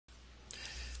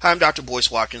Hi, I'm Dr.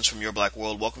 Boyce Watkins from Your Black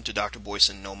World. Welcome to Dr. Boyce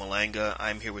and Noma Langa.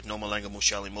 I'm here with Noma Langa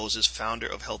Mushali Moses, founder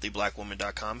of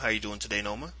HealthyBlackWoman.com. How are you doing today,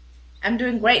 Noma? I'm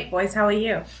doing great, boys. How are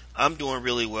you? I'm doing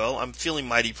really well. I'm feeling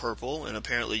mighty purple, and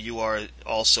apparently you are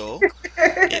also.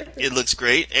 It looks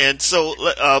great. And so,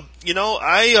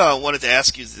 I wanted to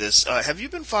ask you this. Have you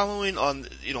been following on,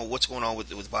 what's going on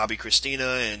with Bobbi,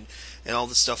 Kristina, and all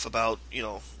this stuff about,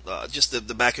 just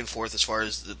the back and forth as far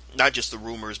as not just the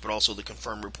rumors, but also the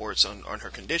confirmed reports on her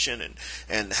condition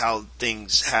and how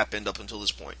things happened up until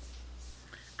this point?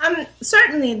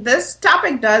 Certainly, this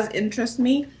topic does interest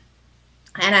me,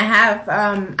 and I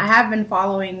have been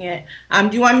following it. Do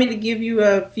you want me to give you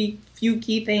a few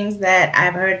key things that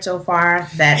I've heard so far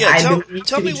that Yeah, I tell believe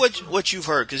tell to me be true? what you've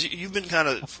heard because you've been kind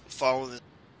of following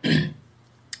this.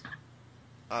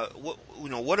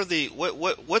 What are the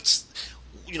what's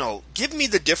give me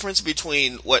the difference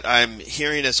between what I'm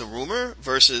hearing as a rumor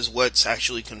versus what's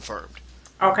actually confirmed.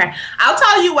 Okay, I'll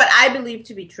tell you what I believe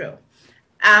to be true.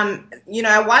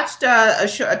 I watched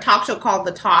a talk show called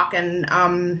The Talk, and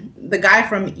the guy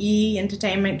from E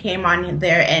Entertainment came on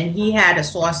there, and he had a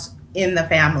source in the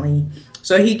family.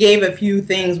 So he gave a few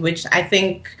things, which I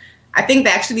think they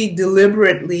actually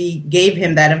deliberately gave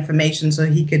him that information so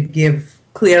he could give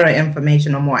clearer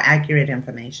information or more accurate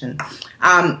information.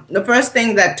 The first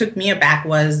thing that took me aback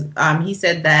was he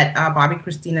said that Bobby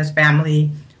Christina's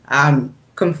family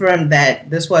confirmed that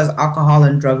this was alcohol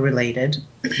and drug related.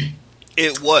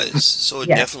 It was so it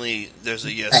Yes. definitely there's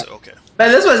a yes. Right. Okay. But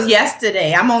this was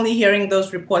yesterday. I'm only hearing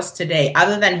those reports today.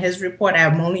 Other than his report,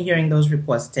 I'm only hearing those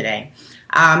reports today.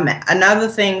 Another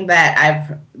thing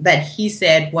that he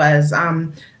said was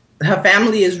her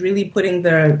family is really putting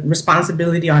the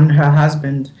responsibility on her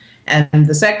husband. And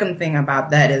the second thing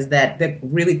about that is that they're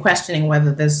really questioning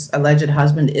whether this alleged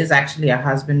husband is actually a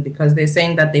husband because they're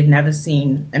saying that they've never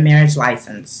seen a marriage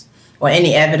license or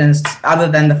any evidence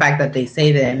other than the fact that they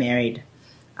say they're married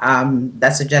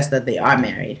that suggests that they are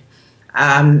married.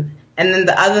 And then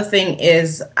the other thing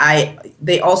is,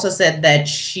 they also said that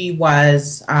she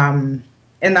was in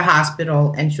the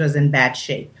hospital and she was in bad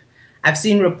shape. I've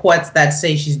seen reports that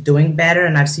say she's doing better,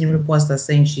 and I've seen reports that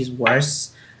saying she's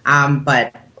worse.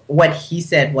 But what he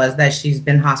said was that she's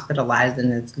been hospitalized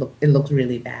and it looks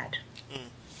really bad.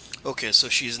 Okay, so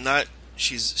she's not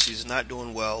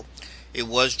doing well. It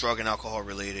was drug and alcohol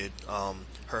related.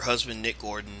 Her husband Nick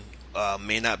Gordon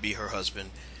may not be her husband,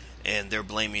 and they're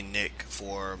blaming Nick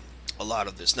for a lot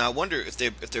of this. Now, I wonder if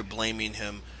they're blaming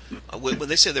him. When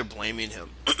they say they're blaming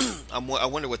him, I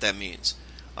wonder what that means.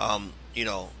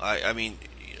 I mean,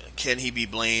 can he be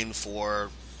blamed for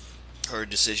her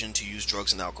decision to use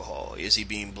drugs and alcohol? Is he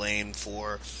being blamed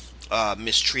for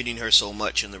mistreating her so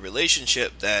much in the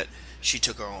relationship that she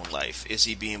took her own life? Is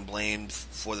he being blamed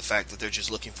for the fact that they're just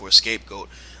looking for a scapegoat?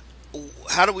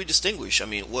 How do we distinguish? I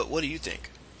mean, what do you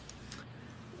think?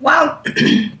 Well,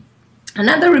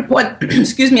 another report,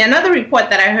 excuse me, another report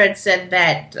that I heard said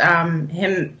that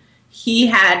he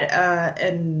had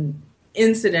an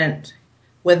incident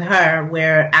with her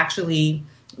where actually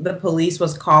the police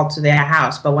was called to their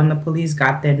house, but when the police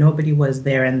got there, nobody was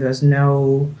there, and there's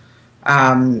nothing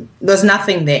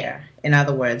there. In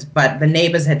other words, but the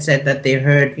neighbors had said that they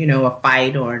heard, a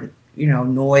fight or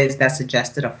noise that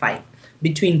suggested a fight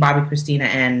between Bobby Christina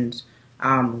and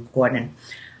Gordon.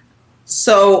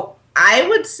 So I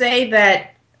would say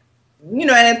that,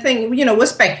 and I think, we're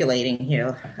speculating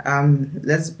here.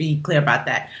 Let's be clear about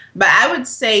that. But I would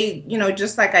say,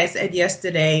 just like I said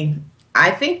yesterday,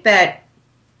 I think that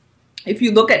if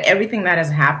you look at everything that has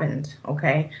happened,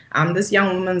 okay, this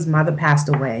young woman's mother passed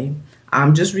away.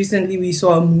 Just recently we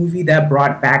saw a movie that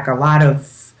brought back a lot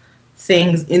of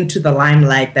things into the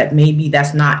limelight that maybe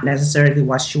that's not necessarily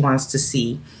what she wants to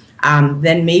see.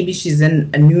 Then maybe she's in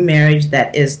a new marriage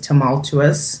that is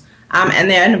tumultuous.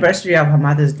 And the anniversary of her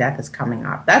mother's death is coming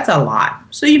up. That's a lot.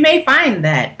 So you may find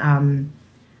that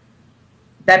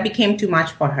that became too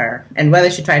much for her. And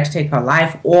whether she tried to take her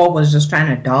life or was just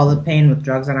trying to dull the pain with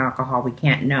drugs and alcohol, we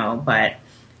can't know. But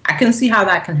I can see how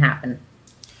that can happen.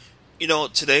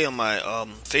 Today on my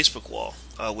Facebook wall,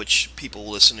 which people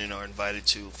listening are invited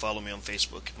to follow me on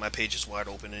Facebook. My page is wide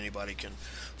open. Anybody can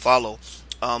follow.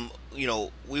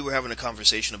 We were having a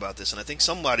conversation about this, and I think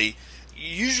somebody,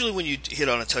 usually when you hit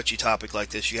on a touchy topic like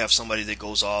this, you have somebody that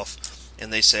goes off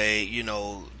and they say,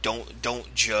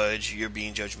 don't judge. You're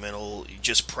being judgmental. You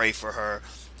just pray for her,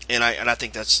 and I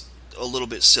think that's a little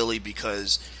bit silly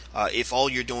because if all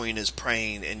you're doing is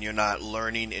praying and you're not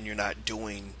learning and you're not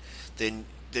doing, then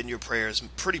your prayers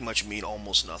pretty much mean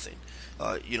almost nothing.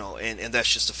 And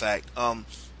that's just a fact.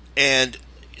 And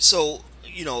so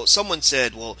someone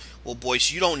said, well,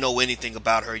 Boyce, you don't know anything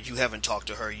about her. You haven't talked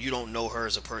to her. You don't know her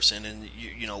as a person, and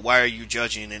why are you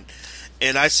judging?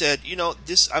 And I said,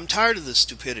 I'm tired of this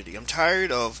stupidity. I'm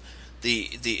tired of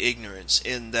the ignorance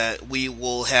in that we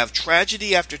will have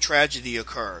tragedy after tragedy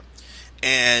occur,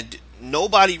 and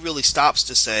nobody really stops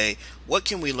to say, what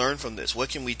can we learn from this? What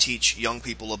can we teach young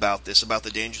people about this, about the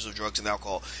dangers of drugs and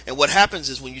alcohol? And what happens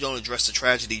is when you don't address the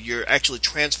tragedy, you're actually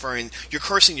you're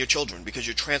cursing your children because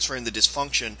you're transferring the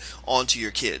dysfunction onto your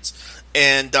kids.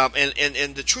 And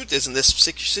the truth is, in this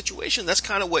situation, that's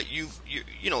kind of what you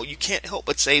can't help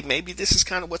but say, maybe this is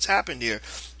kind of what's happened here.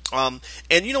 And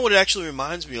you know what it actually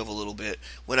reminds me of a little bit?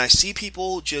 When I see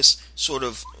people just sort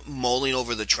of mulling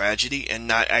over the tragedy and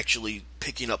not actually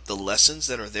picking up the lessons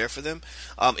that are there for them,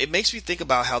 it makes me think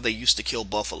about how they used to kill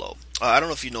buffalo. I don't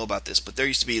know if you know about this, but there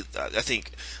used to be, I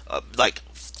think, like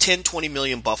 10, 20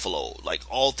 million buffalo, like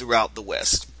all throughout the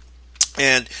West.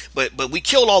 But we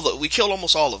killed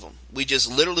almost all of them. We just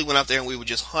literally went out there and we would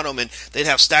just hunt them, and they'd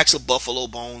have stacks of buffalo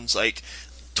bones, like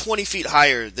 20 feet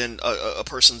higher than a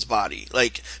person's body,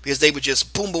 like, because they would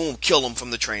just boom boom kill them from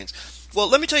the trains. Well,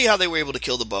 let me tell you how they were able to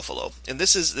kill the buffalo, and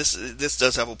this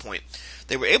does have a point.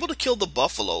 They were able to kill the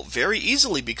buffalo very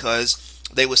easily because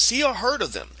they would see a herd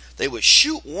of them. They would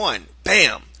shoot one,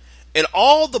 bam, and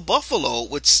all the buffalo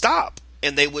would stop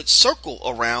and they would circle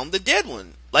around the dead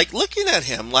one, like looking at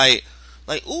him, like,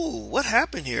 ooh, what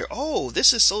happened here? Oh,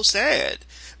 this is so sad,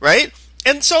 right?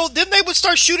 And so then they would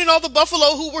start shooting all the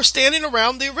buffalo who were standing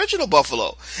around the original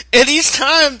buffalo. And each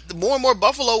time, more and more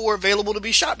buffalo were available to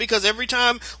be shot, because every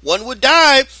time one would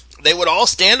die, they would all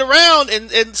stand around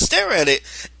and stare at it.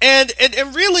 And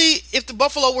really, if the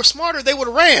buffalo were smarter, they would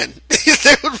have ran.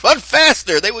 They would run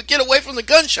faster. They would get away from the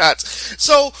gunshots.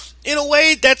 So, in a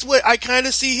way, that's what I kind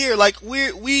of see here. Like,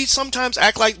 we sometimes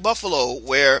act like buffalo,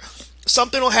 where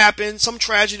something will happen, some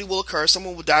tragedy will occur,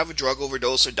 someone will die of a drug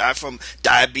overdose or die from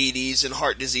diabetes and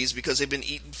heart disease because they've been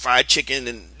eating fried chicken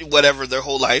and whatever their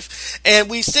whole life. And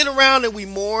we sit around and we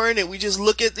mourn and we just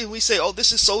look at it and we say, oh,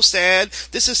 this is so sad.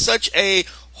 This is such a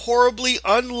horribly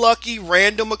unlucky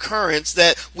random occurrence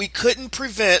that we couldn't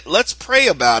prevent. Let's pray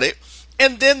about it.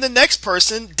 And then the next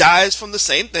person dies from the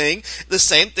same thing,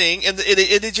 and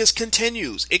it just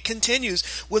continues. It continues,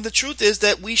 when the truth is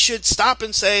that we should stop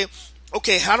and say,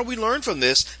 okay, how do we learn from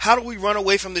this? How do we run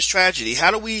away from this tragedy? How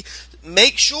do we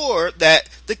make sure that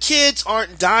the kids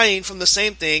aren't dying from the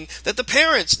same thing that the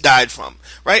parents died from,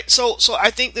 right? So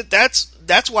I think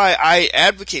that's why I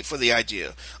advocate for the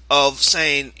idea of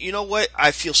saying, you know what,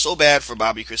 I feel so bad for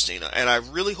Bobbi Kristina, and I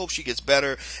really hope she gets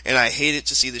better, and I hated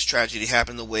to see this tragedy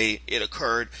happen the way it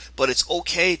occurred, but it's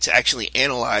okay to actually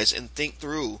analyze and think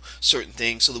through certain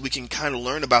things so that we can kind of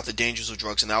learn about the dangers of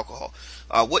drugs and alcohol.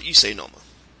 What you say, Noma?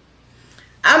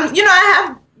 I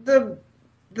have the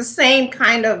same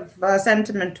kind of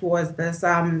sentiment towards this.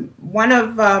 One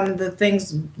of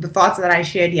the thoughts that I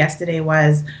shared yesterday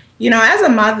was, as a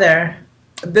mother,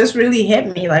 this really hit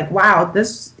me. Like, wow,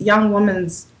 this young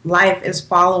woman's life is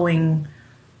following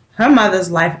her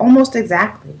mother's life almost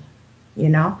exactly,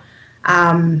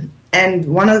 And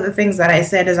one of the things that I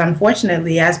said is,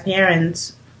 unfortunately, as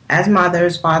parents, as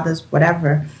mothers, fathers,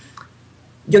 whatever,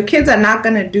 your kids are not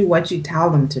going to do what you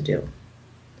tell them to do.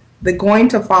 They're going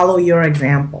to follow your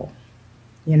example,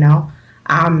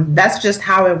 That's just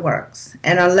how it works.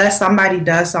 And unless somebody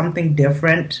does something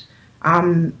different,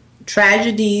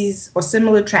 tragedies or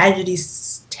similar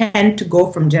tragedies tend to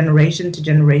go from generation to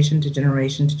generation to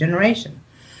generation to generation.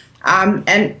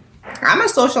 And I'm a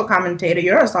social commentator.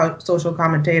 You're a social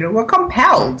commentator. We're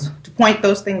compelled to point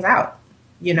those things out,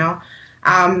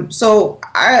 So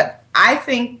I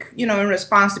think, in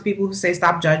response to people who say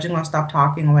stop judging or stop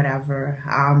talking or whatever,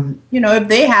 if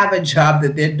they have a job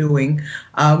that they're doing,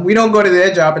 we don't go to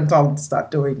their job and tell them to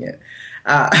stop doing it.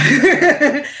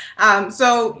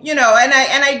 So,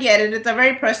 and I get it. It's a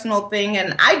very personal thing.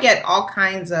 And I get all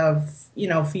kinds of,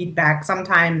 feedback.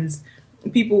 Sometimes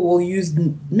people will use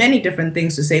many different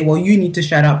things to say, well, you need to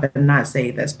shut up and not say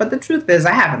this. But the truth is,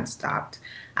 I haven't stopped.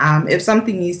 If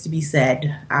something needs to be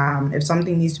said, if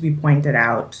something needs to be pointed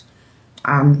out,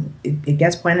 it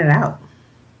gets pointed out.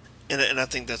 And I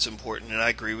think that's important, and I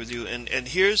agree with you. And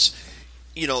here's,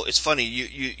 it's funny.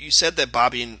 You said that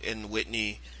Bobbi and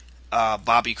Whitney,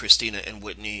 Bobbi Kristina and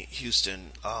Whitney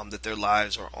Houston, that their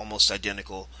lives are almost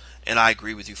identical. And I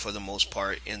agree with you for the most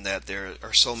part in that there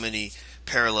are so many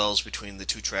parallels between the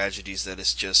two tragedies that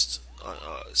it's just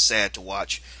sad to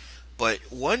watch. But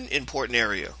one important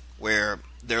area where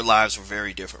their lives were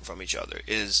very different from each other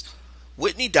is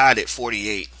Whitney died at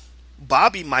 48.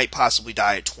 Bobbi might possibly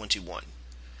die at 21.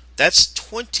 That's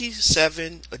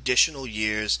 27 additional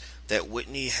years that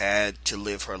Whitney had to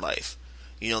live her life.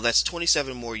 That's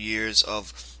 27 more years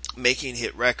of making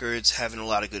hit records, having a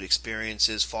lot of good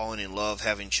experiences, falling in love,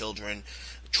 having children,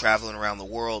 traveling around the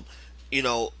world. You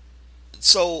know,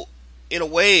 so in a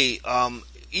way,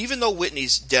 even though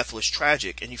Whitney's death was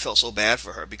tragic, and you felt so bad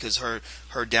for her because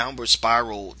her downward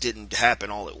spiral didn't happen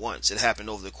all at once. It happened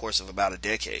over the course of about a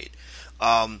decade.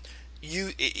 You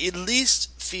at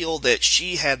least feel that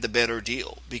she had the better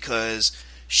deal because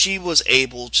she was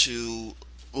able to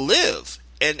live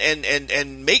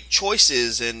and make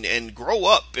choices and grow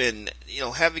up and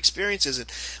have experiences. And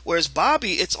whereas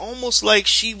Bobbi, it's almost like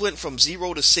she went from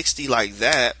 0 to 60 like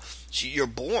that. You're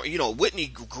born, Whitney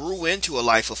grew into a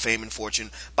life of fame and fortune.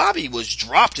 Bobbi was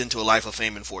dropped into a life of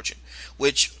fame and fortune,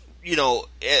 which,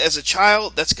 as a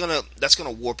child, that's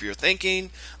gonna warp your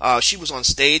thinking. She was on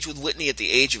stage with Whitney at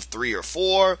the age of 3 or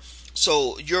 4.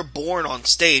 So you're born on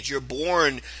stage. You're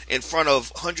born in front of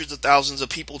hundreds of thousands of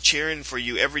people cheering for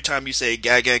you every time you say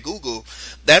gaga goo goo.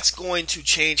 That's going to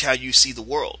change how you see the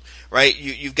world, right?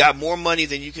 You've got more money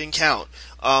than you can count.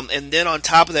 And then on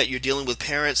top of that, you're dealing with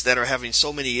parents that are having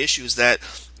so many issues that,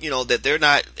 that they're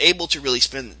not able to really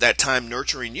spend that time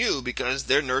nurturing you because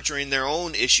they're nurturing their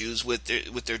own issues with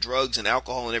their drugs and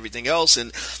alcohol and everything else.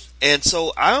 And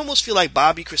so I almost feel like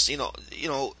Bobbi Kristina,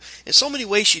 in so many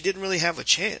ways she didn't really have a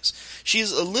chance.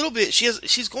 She's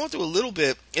going through a little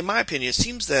bit, in my opinion. It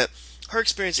seems that her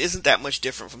experience isn't that much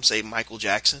different from, say, Michael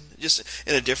Jackson, just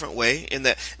in a different way, in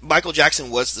that Michael Jackson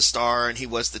was the star and he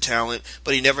was the talent,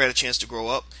 but he never had a chance to grow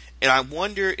up. And I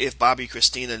wonder if Bobbi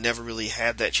Kristina never really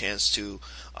had that chance to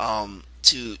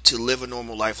live a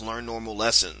normal life, learn normal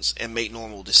lessons, and make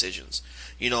normal decisions.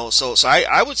 So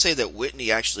I would say that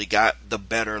Whitney actually got the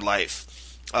better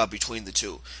life between the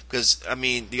two. Because, I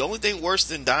mean, the only thing worse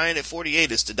than dying at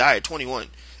 48 is to die at 21.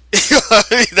 Well,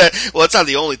 it's not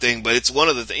the only thing, but it's one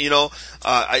of the things.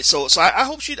 I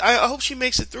hope she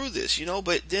makes it through this.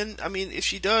 But then, I mean, if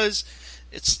she does,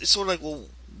 it's sort of like, well,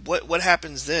 what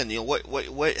happens then?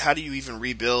 What how do you even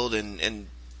rebuild and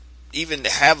even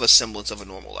have a semblance of a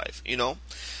normal life?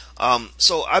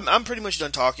 So I'm pretty much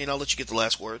done talking. I'll let you get the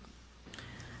last word.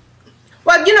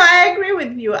 Well, I agree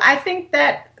with you. I think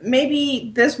that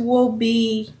maybe this will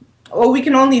be, well, we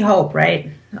can only hope, right?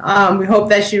 We hope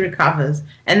that she recovers.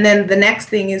 And then the next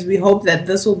thing is we hope that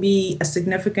this will be a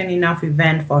significant enough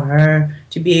event for her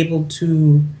to be able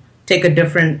to take a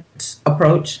different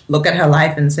approach, look at her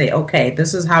life and say, okay,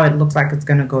 this is how it looks like it's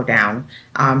going to go down.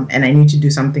 And I need to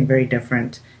do something very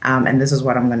different. And this is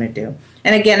what I'm going to do.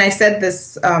 And again, I said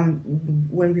this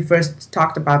when we first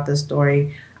talked about this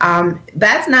story.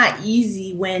 That's not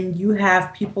easy when you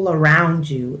have people around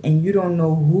you and you don't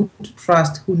know who to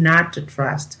trust, who not to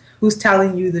trust, who's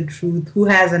telling you the truth, who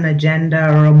has an agenda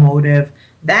or a motive.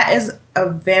 That is a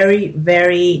very,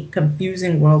 very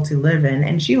confusing world to live in,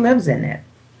 and she lives in it.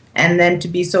 And then to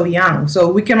be so young.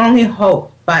 So we can only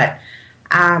hope, but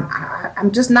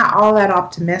I'm just not all that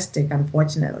optimistic,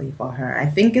 unfortunately, for her. I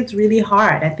think it's really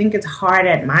hard. I think it's hard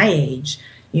at my age,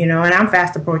 and I'm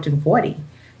fast approaching 40.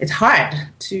 It's hard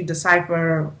to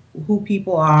decipher who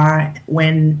people are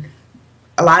when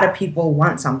a lot of people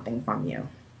want something from you,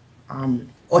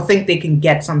 or think they can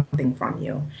get something from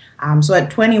you. So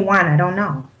at 21, I don't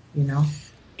know,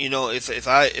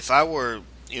 If I were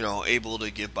able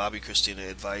to give Bobbi Kristina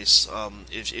advice,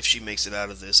 if she makes it out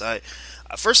of this,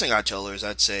 first thing I'd tell her is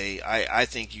I'd say I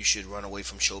think you should run away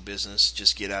from show business.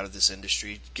 Just get out of this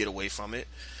industry, get away from it.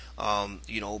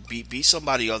 Be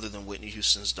somebody other than Whitney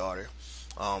Houston's daughter.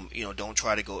 Don't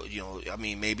try to go. I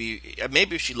mean, maybe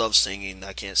if she loves singing,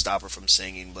 I can't stop her from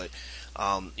singing, but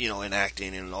and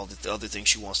acting and all the other things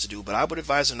she wants to do. But I would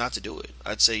advise her not to do it.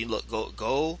 I'd say, look,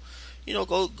 go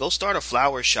start a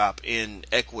flower shop in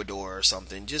Ecuador or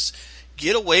something. Just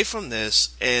get away from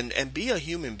this and be a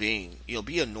human being.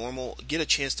 Get a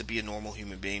chance to be a normal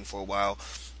human being for a while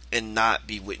and not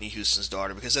be Whitney Houston's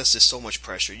daughter, because that's just so much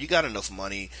pressure. You got enough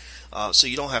money, so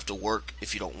you don't have to work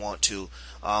if you don't want to.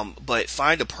 But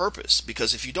find a purpose,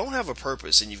 because if you don't have a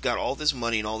purpose and you've got all this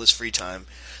money and all this free time,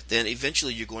 then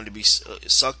eventually you're going to be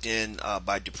sucked in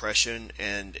by depression,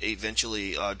 and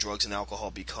eventually drugs and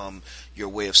alcohol become your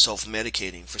way of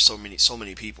self-medicating for so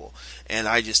many people. And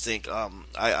I just think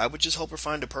I would just help her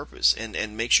find a purpose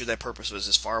and make sure that purpose was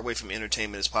as far away from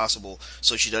entertainment as possible,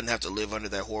 so she doesn't have to live under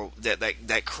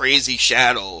that crazy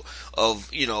shadow of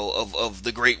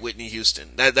the great Whitney Houston.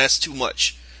 That's too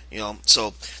much.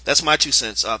 So that's my 2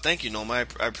 cents. Thank you, Noma.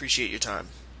 I appreciate your time.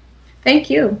 Thank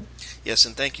you. Yes,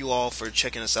 and thank you all for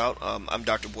checking us out. I'm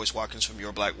Dr. Boyce Watkins from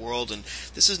Your Black World, and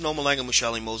this is Noma Langa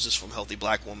Mushali Moses from Healthy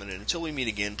Black Woman. And until we meet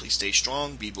again, please stay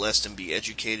strong, be blessed, and be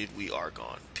educated. We are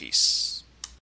gone. Peace.